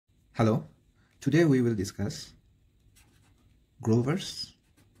Hello, today we will discuss Grover's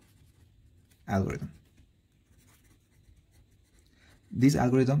algorithm. This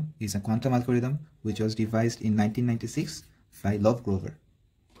algorithm is a quantum algorithm which was devised in 1996 by Grover.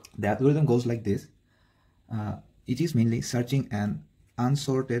 The algorithm goes like this. It is mainly searching an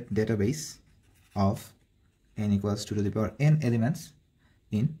unsorted database of n equals 2 to the power n elements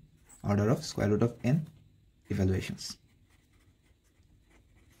in order of square root of n evaluations.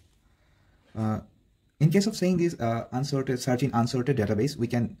 In case of saying this search in unsorted database, we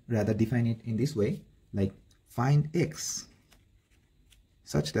can rather define it in this way, like find x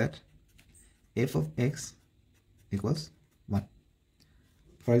such that f of x equals 1.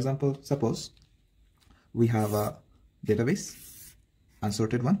 For example, suppose we have a database,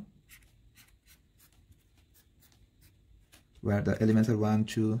 unsorted one, where the elements are 1,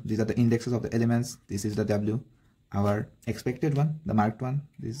 2, these are the indexes of the elements, this is the w, our expected one, the marked one,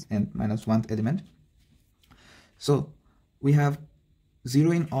 this is n minus 1th element. So we have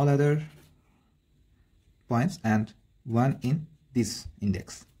 0 in all other points and 1 in this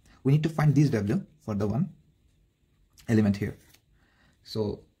index. We need to find this w for the one element here.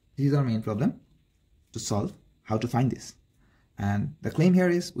 So this is our main problem to solve, how to find this. And the claim here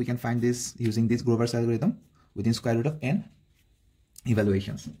is we can find this using this Grover's algorithm within square root of n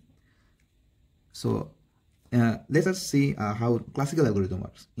evaluations. So let us see how classical algorithm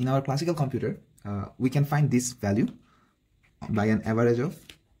works. In our classical computer, we can find this value by an average of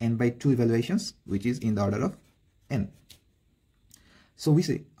n by 2 evaluations, which is in the order of n. So we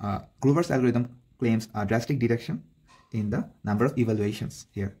see Grover's algorithm claims a drastic reduction in the number of evaluations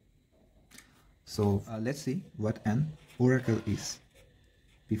here. So let's see what an oracle is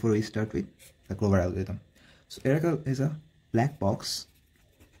before we start with the Grover algorithm. So oracle is a black box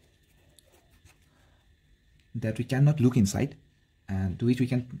that we cannot look inside and to which we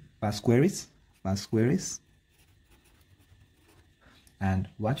can pass queries and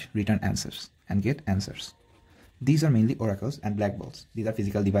watch return answers and get answers. These are mainly oracles and black boxes. These are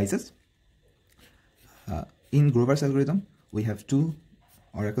physical devices. In Grover's algorithm, we have 2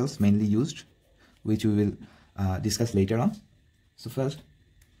 oracles mainly used, which we will discuss later on. So first,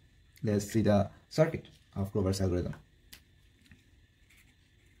 let's see the circuit of Grover's algorithm.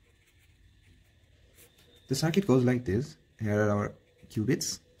 The circuit goes like this. Here are our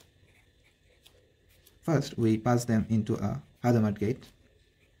qubits. First, we pass them into a Hadamard gate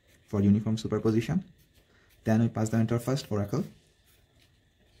for uniform superposition. Then we pass them into our first oracle.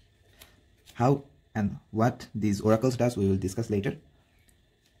 How and what these oracles does, we will discuss later.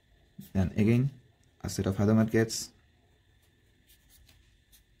 Then again, a set of Hadamard gates.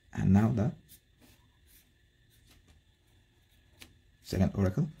 And now the second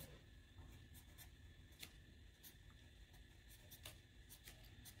oracle.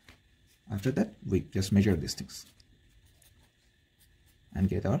 After that, we just measure these things and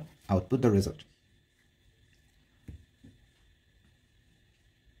get our output, the result.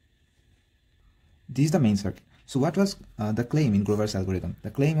 This is the main circuit. So what was the claim in Grover's algorithm?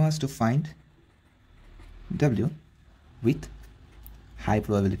 The claim was to find w with high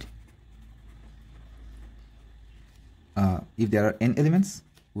probability. If there are n elements,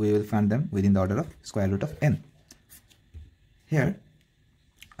 we will find them within the order of square root of n. Here,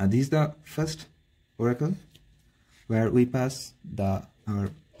 this is the first oracle where we pass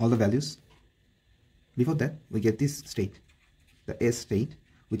all the values. Before that, we get this state, the S state,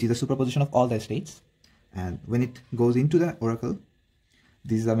 which is a superposition of all the states. And when it goes into the oracle,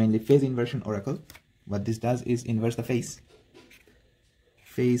 this is a mainly phase inversion oracle. What this does is invert the phase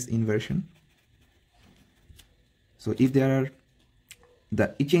inversion. So if there are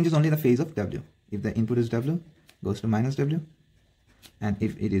it changes only the phase of w. If the input is w, goes to minus w. And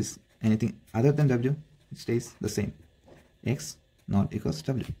if it is anything other than w, it stays the same. X not equals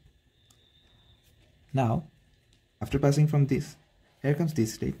w. Now, after passing from this, here comes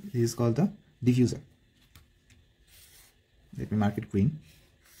this state. This is called the diffuser. Let me mark it green.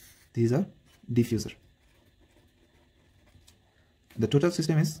 These are diffuser. The total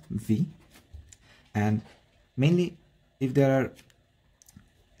system is V, and mainly if there are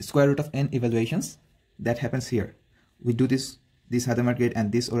square root of n evaluations, that happens here. We do this Hadamard gate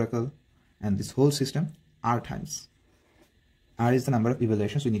and this oracle and this whole system r times. R is the number of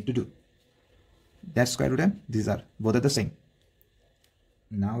evaluations we need to do. That's square root n. These are both are the same.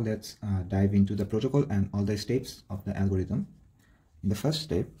 Now let's dive into the protocol and all the steps of the algorithm. In the first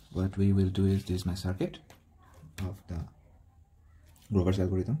step, what we will do is, this is my circuit of the Grover's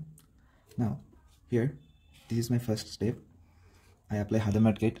algorithm. Now here, this is my first step. I apply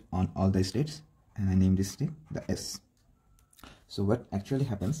Hadamard gate on all the states and I name this state the S. So what actually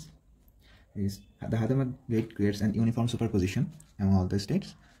happens is the Hadamard gate creates an uniform superposition among all the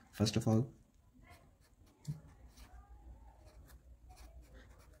states. First of all,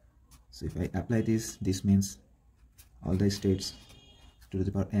 so if I apply this, this means all the states to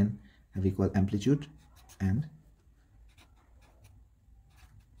the power n have equal amplitude and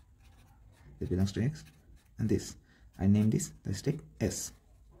it belongs to x, and this I name this the state S.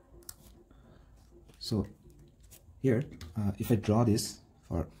 So here if I draw this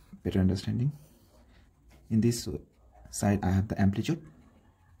for better understanding, in this side I have the amplitude,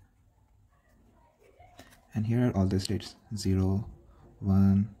 and here are all the states 0,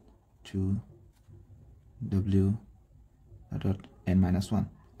 1, 2, W dot n minus 1,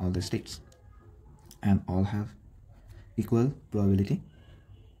 all the states, and all have equal probability,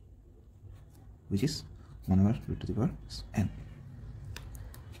 which is 1 over root to the power n.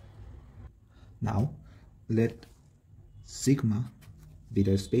 Now let sigma be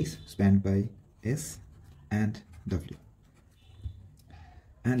the space spanned by S and W,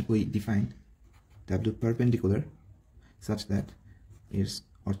 and we define W perpendicular such that its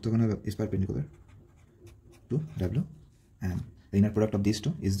orthogonal is perpendicular to W, and the inner product of these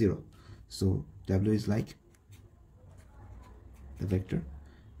two is 0. So W is like the vector,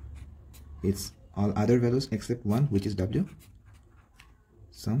 it's all other values except 1, which is W,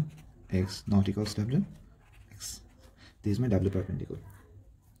 sum x not equals W x. This is my W perpendicular.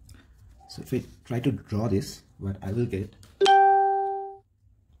 So if I try to draw this, what I will get,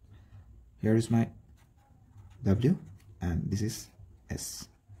 here is my W and this is S,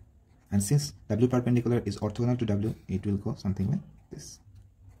 and since W perpendicular is orthogonal to W, it will go something like this.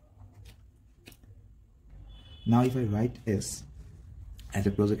 Now if I write S as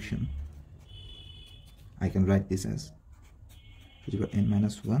a projection, I can write this as to the power n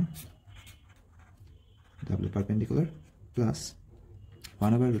minus 1 W perpendicular plus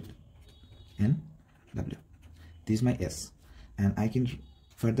 1 over root n W. This is my S, and I can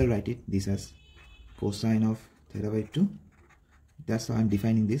further write it this as cosine of theta by 2. That's how I'm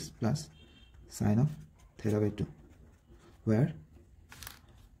defining this, plus sine of theta by 2, where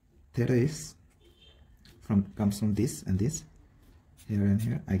theta is comes from this and this. Here and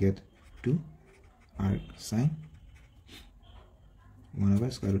here I get 2 arc sine 1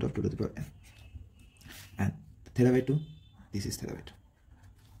 over square root of 2 to the power n, and theta by 2, this is theta by 2.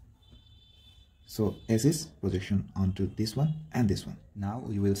 So S is projection onto this one and this one. Now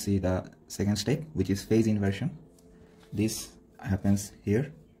we will see the second step, which is phase inversion. This happens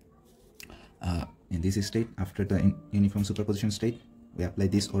here in this state. After the uniform superposition state, we apply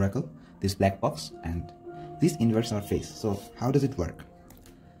this oracle, this black box, and this inverts our phase. So how does it work?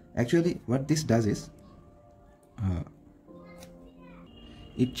 Actually what this does is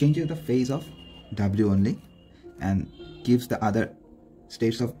it changes the phase of W only and gives the other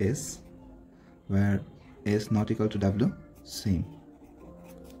states of S, where S not equal to W, same.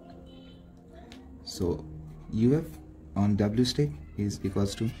 So UF on W state is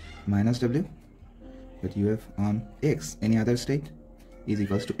equals to minus W, but UF on X, any other state, is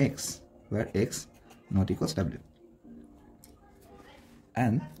equals to X, where X not equals W.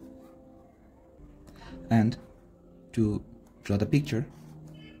 And to draw the picture,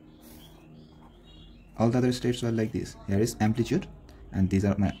 all the other states were like this. Here is amplitude, and these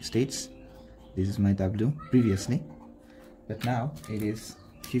are my states. This is my W previously, but now it is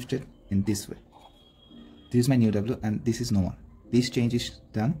shifted in this way. This is my new W, and this is no one. This change is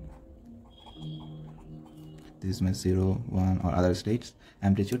done. This is my 0, 1 or other states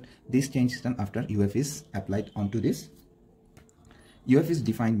amplitude. This change is done after UF is applied onto this. UF is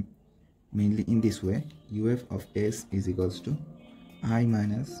defined mainly in this way. UF of S is equals to I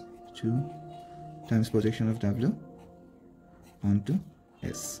minus 2 times projection of W onto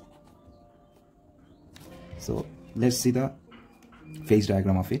S. So let's see the phase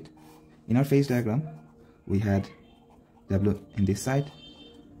diagram of it. In our phase diagram, we had W in this side,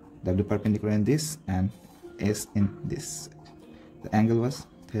 W perpendicular in this, and S in this side. The angle was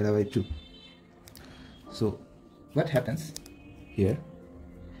theta by 2. So what happens here?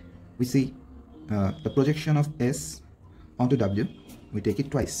 We see the projection of S onto W, we take it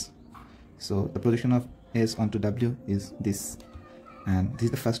twice. So the projection of S onto W is this, and this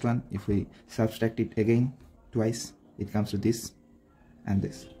is the first one. If we subtract it again twice, it comes to this and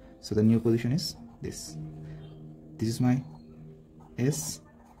this. So the new position is this. This is my S,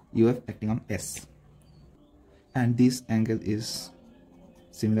 UF acting on S, and this angle is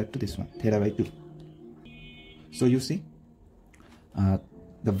similar to this one, theta by 2. So you see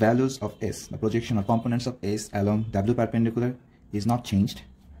the values of S, the projection or components of S along W perpendicular is not changed.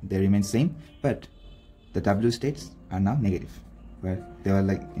 They remain same, but the W states are now negative, where they were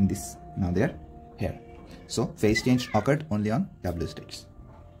like in this Now they are here. So phase change occurred only on W states.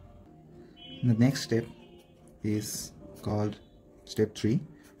 The next step is called step 3,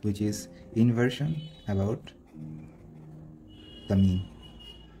 which is inversion about the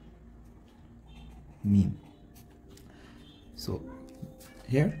mean. So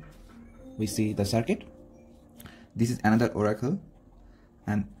here we see the circuit. This is another oracle,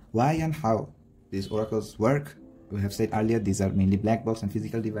 and why and how these oracles work, we have said earlier, these are mainly black box and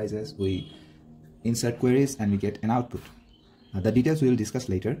physical devices. We insert queries and we get an output. The details we will discuss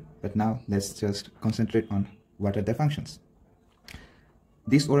later, but now let's just concentrate on what are the functions.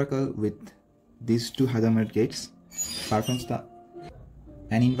 This oracle with these two Hadamard gates performs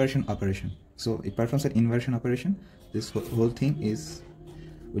an inversion operation. So it performs an inversion operation. This whole thing is,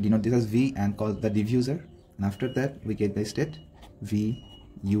 we denote this as V and call the diffuser, and after that we get the state V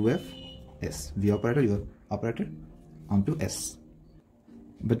UF S, V operator, U operator onto S.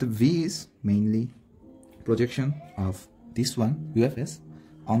 But the V is mainly projection of this one UFS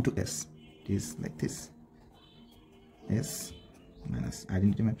onto S. It is like this, S minus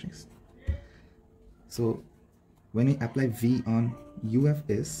identity matrix. So when we apply V on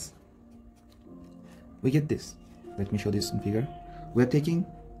UFS, we get this. Let me show this in figure. We are taking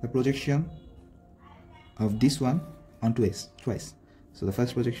the projection of this one onto S twice. So the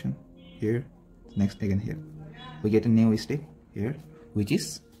first projection here, next again here. We get a new state here, which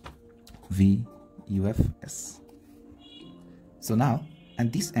is V UFS. So now,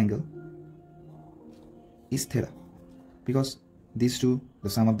 and this angle is theta, because these two, the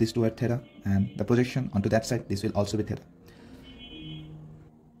sum of these two are theta, and the projection onto that side, this will also be theta.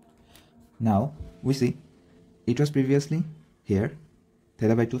 Now we see it was previously here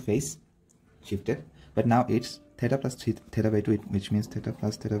theta by 2 phase shifted, but now it's theta plus theta by 2, which means theta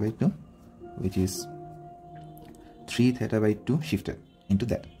plus theta by 2, which is 3 theta by 2 shifted into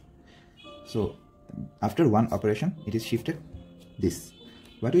that. So after one operation, it is shifted this.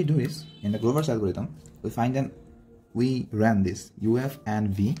 What we do is, in the Grover's algorithm, we find an, we ran this UF and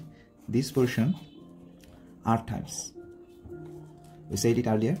V, this portion R times. We said it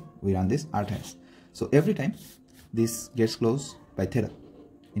earlier, we run this R times. So every time this gets close by theta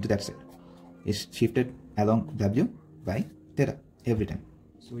into that side, it's shifted along W by theta every time.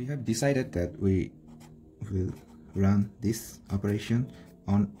 So we have decided that we will run this operation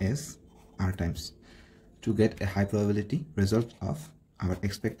on S R times to get a high probability result of our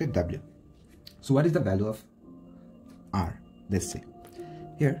expected W. So what is the value of R? Let's say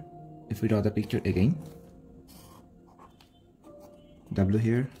here, if we draw the picture again, W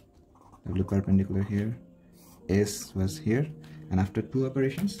here, W perpendicular here, S was here, and after two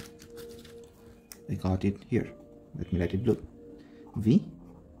operations we got it here. Let me write it blue. V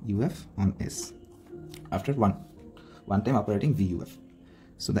UF on S after one time operating V UF.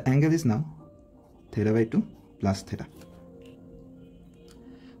 So the angle is now theta by 2 plus theta.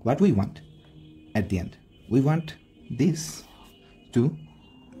 What we want at the end, we want this to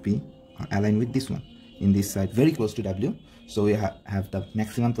be aligned with this one in this side, very close to W, so we have the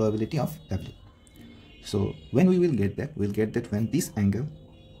maximum probability of W. So when we will get that, we'll get that when this angle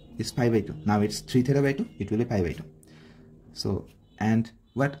is pi by 2. Now it's 3 theta by 2, it will be pi by 2. So, and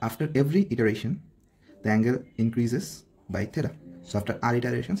what, after every iteration the angle increases by theta. So after r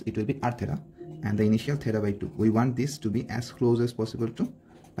iterations it will be r theta, and the initial theta by 2, we want this to be as close as possible to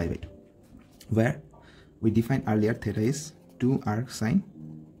pi by 2, where we defined earlier theta is 2 arc sine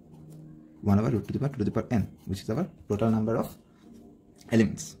 1 over root to the power n, which is our total number of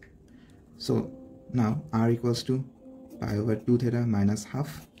elements. So now r equals to pi over 2 theta minus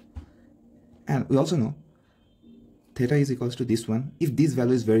half, and we also know theta is equals to this one. If this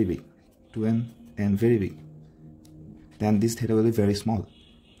value is very big, 2n and very big, then this theta will be very small,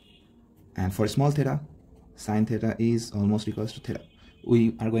 and for small theta, sine theta is almost equals to theta.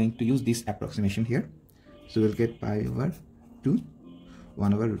 We are going to use this approximation here, so we'll get pi over 2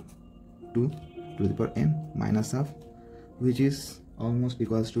 1 over 2 to the power n minus half, which is almost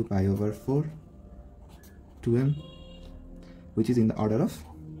equals to pi over 4 2n, which is in the order of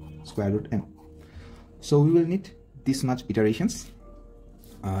square root n. So we will need this much iterations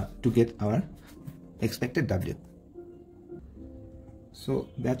to get our expected W. So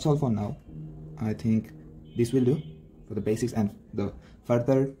that's all for now. I think this will do for the basics, and the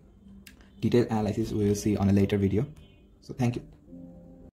further detailed analysis we will see on a later video. So thank you.